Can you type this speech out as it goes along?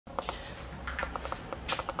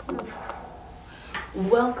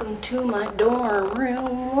Welcome to my dorm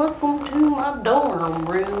room. Welcome to my dorm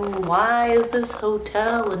room. Why is this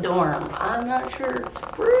hotel a dorm? I'm not sure. It's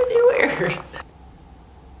pretty weird.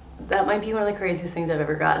 That might be one of the craziest things I've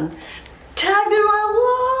ever gotten tagged in my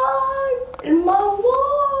life.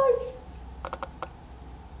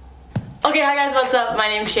 Okay, hi guys, what's up? My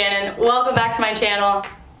name's Shannon. Welcome back to my channel.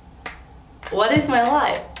 What is my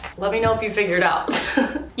life? Let me know if you figured out.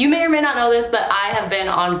 You may or may not know this, but I have been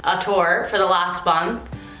on a tour for the last month,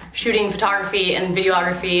 shooting photography and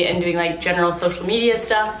videography and doing like general social media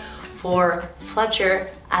stuff for Fletcher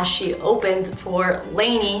as she opens for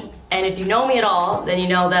Lainey. And if you know me at all, then you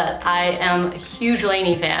know that I am a huge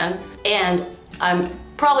Lainey fan, and I'm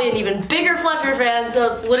probably an even bigger Fletcher fan,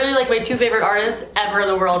 so it's literally like my two favorite artists ever in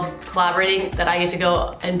the world collaborating that I get to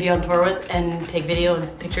go and be on tour with and take video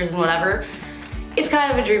and pictures and whatever. It's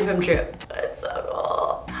kind of a dream come true. It's so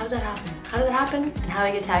cool. How did that happen? How did that happen? And how did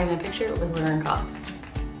I get tagged in a picture with Lauren Cox?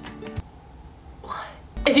 What?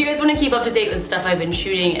 If you guys want to keep up to date with stuff I've been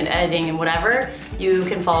shooting and editing and whatever, you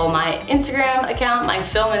can follow my Instagram account, my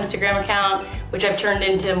film Instagram account, which I've turned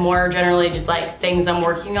into more generally just like things I'm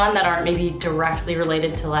working on that aren't maybe directly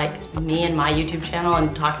related to like me and my YouTube channel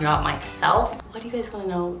and talking about myself. Why do you guys want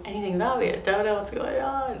to know anything about me? I don't know what's going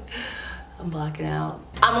on. I'm blacking out.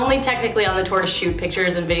 I'm only technically on the tour to shoot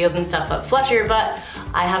pictures and videos and stuff of Fletcher, but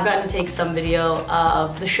I have gotten to take some video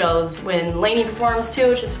of the shows when Lainey performs too,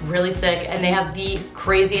 which is really sick, and they have the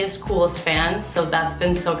craziest, coolest fans, so that's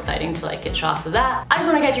been so exciting to like get shots of that. I just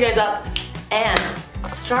want to catch you guys up, and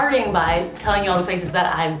starting by telling you all the places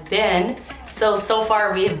that I've been. So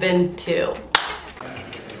far we have been to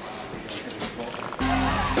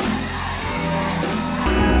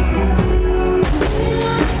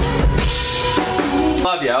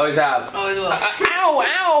love you, always have. Always will. Ow,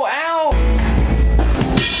 ow, ow!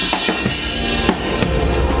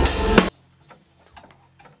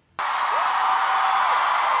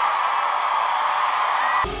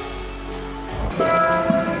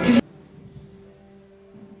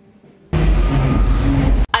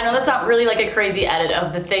 I know that's not really like a crazy edit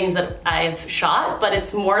of the things that I've shot, but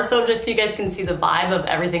it's more so just so you guys can see the vibe of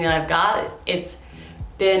everything that I've got. It's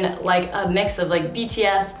been like a mix of like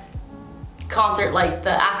BTS, concert, like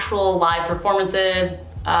the actual live performances,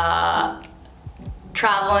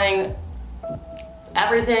 traveling,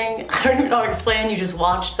 everything. I don't even know how to explain, you just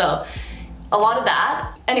watched, so a lot of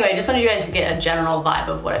that. Anyway, just wanted you guys to get a general vibe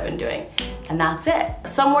of what I've been doing, and that's it.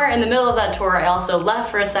 Somewhere in the middle of that tour, I also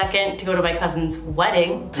left for a second to go to my cousin's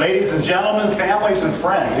wedding. Ladies and gentlemen, families and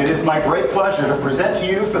friends, it is my great pleasure to present to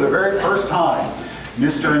you for the very first time,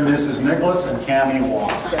 Mr. and Mrs. Nicholas and Cammie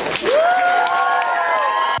Wasp.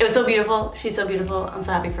 It was so beautiful. She's so beautiful. I'm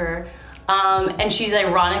so happy for her. And she's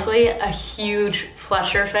ironically a huge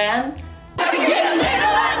Fletcher fan.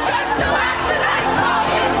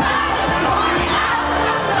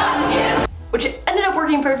 Which ended up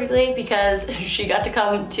working perfectly because she got to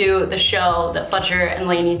come to the show that Fletcher and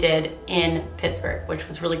Lainey did in Pittsburgh, which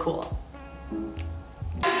was really cool.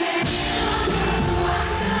 I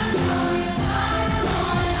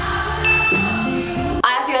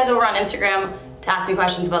asked you guys over on Instagram to ask me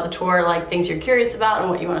questions about the tour, like things you're curious about and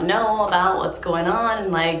what you want to know about what's going on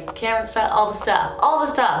and like camera stuff, all the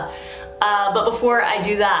stuff. But before I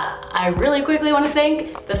do that, I really quickly want to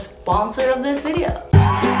thank the sponsor of this video.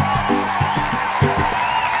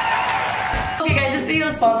 Okay guys, this video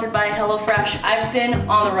is sponsored by HelloFresh. I've been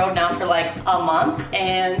on the road now for like a month,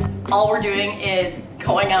 and all we're doing is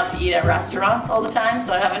going out to eat at restaurants all the time,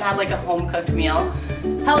 so I haven't had like a home-cooked meal.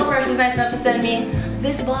 HelloFresh was nice enough to send me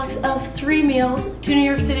this box of 3 meals to New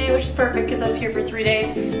York City, which is perfect because I was here for 3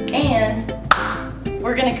 days, and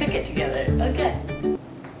we're gonna cook it together. Okay,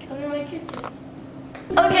 come to my kitchen.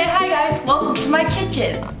 Okay, hi guys, welcome to my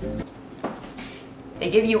kitchen. They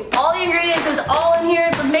give you all the ingredients, it's all in here,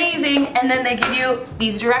 it's amazing, and then they give you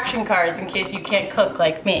these direction cards in case you can't cook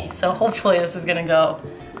like me. So hopefully this is gonna go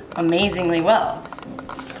amazingly well.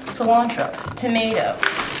 Cilantro, tomato,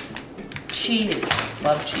 cheese,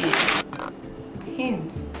 love cheese,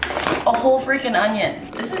 beans, a whole freaking onion.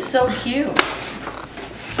 This is so cute.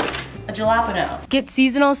 A jalapeno. Get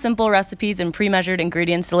seasonal, simple recipes and pre-measured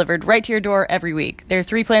ingredients delivered right to your door every week. There are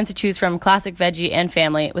 3 plans to choose from: classic, veggie, and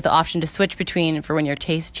family, with the option to switch between for when your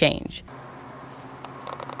tastes change.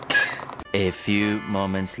 A few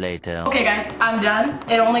moments later. Okay guys, I'm done.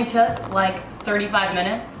 It only took like 35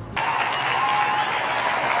 minutes.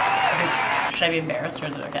 Should I be embarrassed or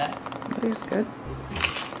is it okay? It's good.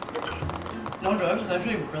 No jokes, it's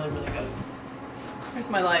actually really, really good. Where's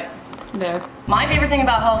my light? There. My favorite thing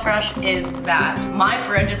about HelloFresh is that my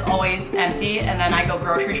fridge is always empty, and then I go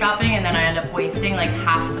grocery shopping and then I end up wasting like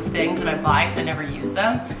half the things that I buy because I never use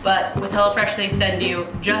them. But with HelloFresh, they send you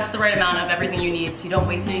just the right amount of everything you need so you don't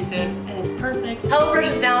waste any food, and it's perfect. HelloFresh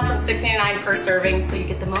is now from $6.99 per serving, so you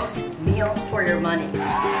get the most meal for your money. You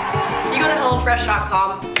go to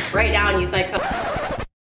HelloFresh.com right now and use my code.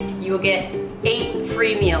 You will get 8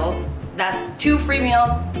 free meals. That's 2 free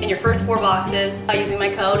meals in your first 4 boxes by using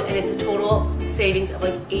my code, and it's a total savings of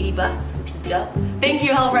like 80 bucks, which is dope. Thank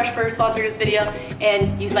you, HelloFresh, for sponsoring this video,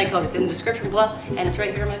 and use my code. It's in the description below, and it's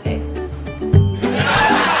right here on my face.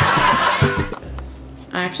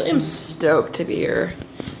 I actually am stoked to be your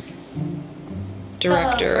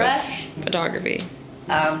director of photography.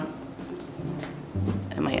 Am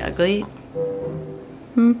I ugly?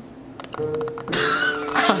 I'm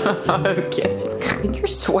kidding. I think your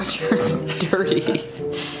sweatshirt's dirty.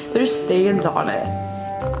 There's stains on it.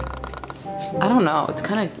 I don't know. It's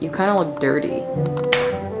you kind of look dirty.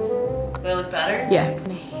 Do I look better? Yeah.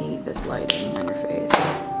 I hate this lighting on your face.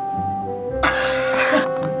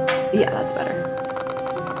 Yeah, that's better.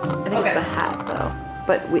 I think it's the hat though.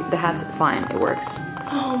 But the hat's fine. It works.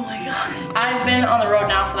 Oh my god. I've been on the road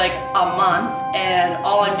now for like a month, and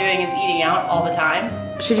all I'm doing is eating out all the time.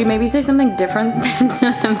 Should you maybe say something different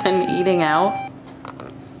than eating out?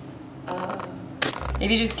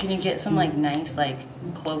 Maybe just, can you get some like nice like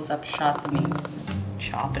close-up shots of me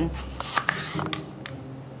chopping?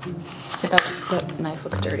 That knife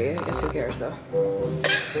looks dirty. I guess who cares though?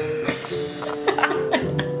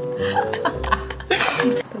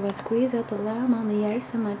 So I squeeze out the lime on the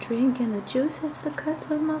ice in my drink, and the juice hits the cuts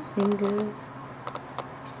of my fingers.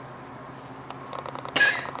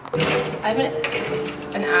 I have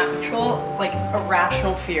an actual, like,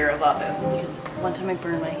 irrational fear of ovens because one time I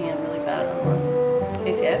burned my hand really bad on one. Can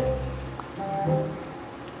you see it?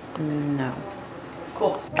 No.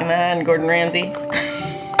 Cool. And then Gordon Ramsay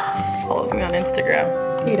follows me on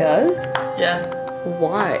Instagram. He does? Yeah.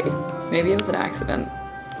 Why? Maybe it was an accident.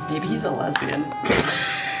 Maybe he's a lesbian.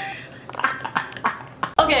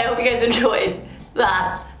 Okay, I hope you guys enjoyed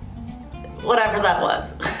that. Whatever that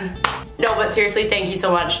was. No, but seriously, thank you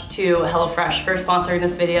so much to HelloFresh for sponsoring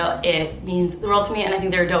this video. It means the world to me, and I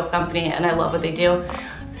think they're a dope company, and I love what they do.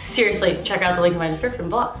 Seriously, check out the link in my description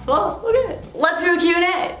below. Oh, look at it. Let's do a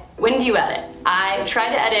Q&A. When do you edit? I try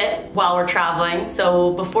to edit while we're traveling.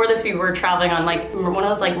 So before this, we were traveling on like one of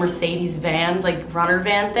those like Mercedes vans, like runner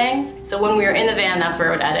van things. So when we were in the van, that's where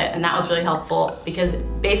I would edit, and that was really helpful because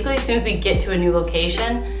basically as soon as we get to a new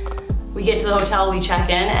location, we get to the hotel, we check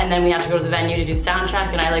in, and then we have to go to the venue to do sound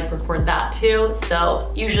check, and I like record that too.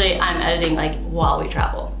 So usually I'm editing like while we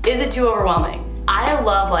travel. Is it too overwhelming? I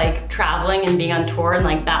love like traveling and being on tour and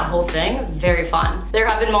like that whole thing, very fun. There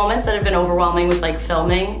have been moments that have been overwhelming with like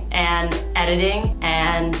filming and editing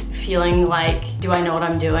and feeling like, do I know what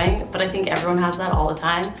I'm doing? But I think everyone has that all the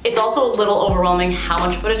time. It's also a little overwhelming how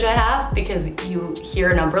much footage I have because you hear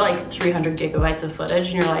a number like 300 gigabytes of footage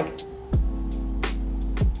and you're like,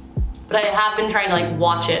 but I have been trying to like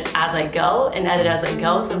watch it as I go and edit as I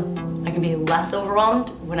go so I can be less overwhelmed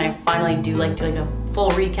when I finally do like a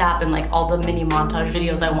full recap and like all the mini montage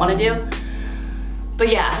videos I want to do. But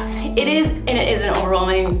yeah, it is and it isn't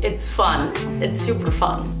overwhelming. It's fun. It's super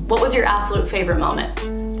fun. What was your absolute favorite moment?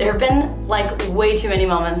 There have been like way too many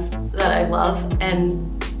moments that I love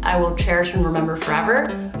and I will cherish and remember forever,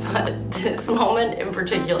 but this moment in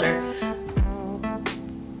particular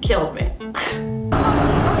killed me.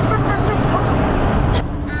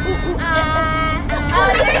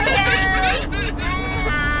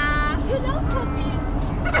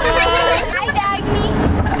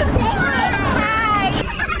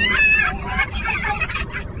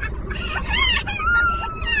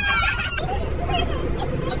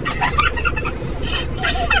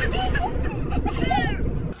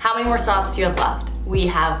 How many more stops do you have left? We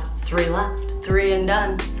have 3 left. 3 and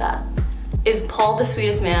done, sad. Is Paul the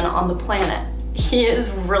sweetest man on the planet? He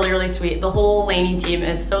is really, really sweet. The whole Laney team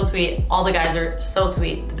is so sweet. All the guys are so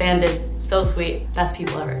sweet. The band is so sweet. Best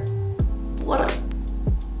people ever.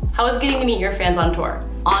 How is getting to meet your fans on tour?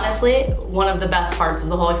 Honestly, one of the best parts of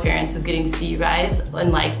the whole experience is getting to see you guys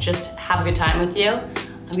and like just have a good time with you.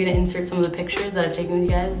 I'm gonna insert some of the pictures that I've taken with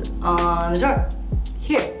you guys on the tour.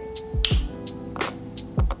 Here.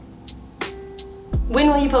 When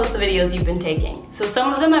will you post the videos you've been taking? So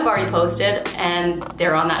some of them I've already posted and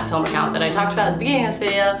they're on that film account that I talked about at the beginning of this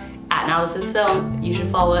video, @NowThisIsFilm. You should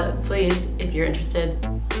follow it, please, if you're interested.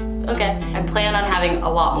 Okay, I plan on having a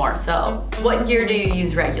lot more, so what gear do you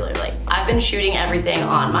use regularly? I've been shooting everything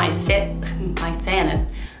on my Shannon.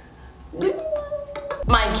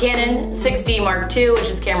 my Canon 6D Mark II, which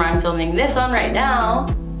is the camera I'm filming this on right now,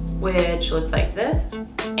 which looks like this.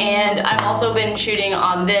 And I've also been shooting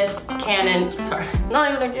on this Canon, sorry,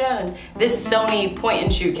 not even a Canon, this Sony point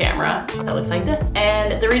and shoot camera that looks like this.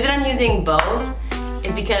 And the reason I'm using both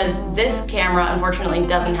is because this camera unfortunately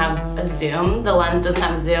doesn't have a zoom. The lens doesn't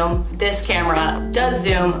have a zoom. This camera does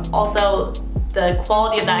zoom. Also, the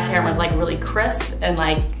quality of that camera is like really crisp and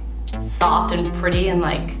like soft and pretty and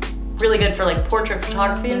like really good for like portrait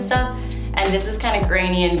photography and stuff. And this is kind of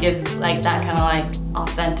grainy and gives like that kind of like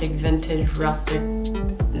authentic, vintage, rustic,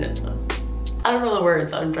 I don't know the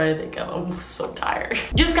words I'm trying to think of. I'm so tired.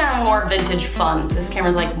 Just kind of more vintage fun. This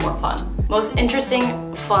camera's like more fun. Most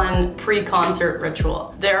interesting, fun pre-concert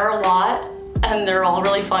ritual. There are a lot and they're all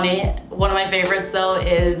really funny. One of my favorites though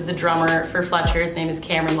is the drummer for Fletcher. His name is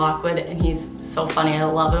Cameron Lockwood and he's so funny. I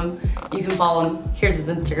love him. You can follow him. Here's his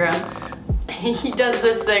Instagram. He does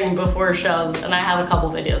this thing before shows and I have a couple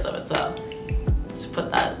videos of it, so just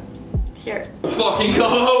put that here. Let's fucking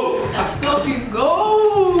go! Let's fucking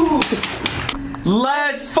go!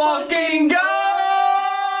 Let's fucking go!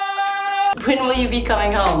 When will you be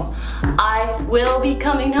coming home? I will be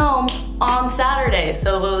coming home on Saturday.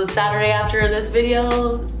 So the Saturday after this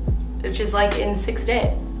video, which is like in 6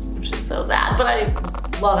 days, which is so sad, but I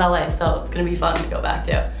love LA, so it's gonna be fun to go back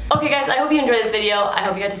to. Okay guys, I hope you enjoyed this video. I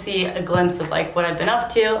hope you got to see a glimpse of like what I've been up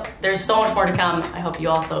to. There's so much more to come. I hope you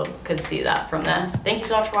also could see that from this. Thank you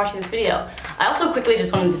so much for watching this video. I also quickly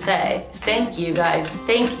just wanted to say thank you guys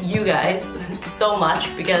so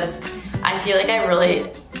much, because I feel like I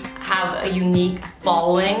really have a unique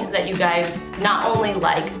following that you guys not only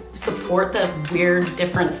like support the weird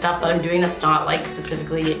different stuff that I'm doing that's not like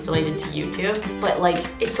specifically related to YouTube, but like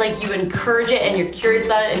it's like you encourage it and you're curious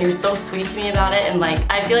about it and you're so sweet to me about it. And like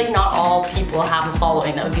I feel like not all people have a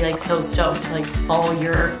following that would be like so stoked to like follow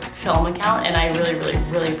your film account, and I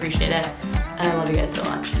really appreciate it. And I love you guys so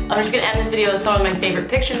much. I'm just gonna end this video with some of my favorite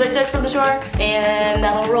pictures I took from the tour, and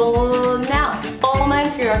that'll roll now. Follow my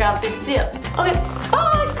Instagram account so you can see it. Okay,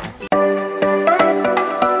 bye!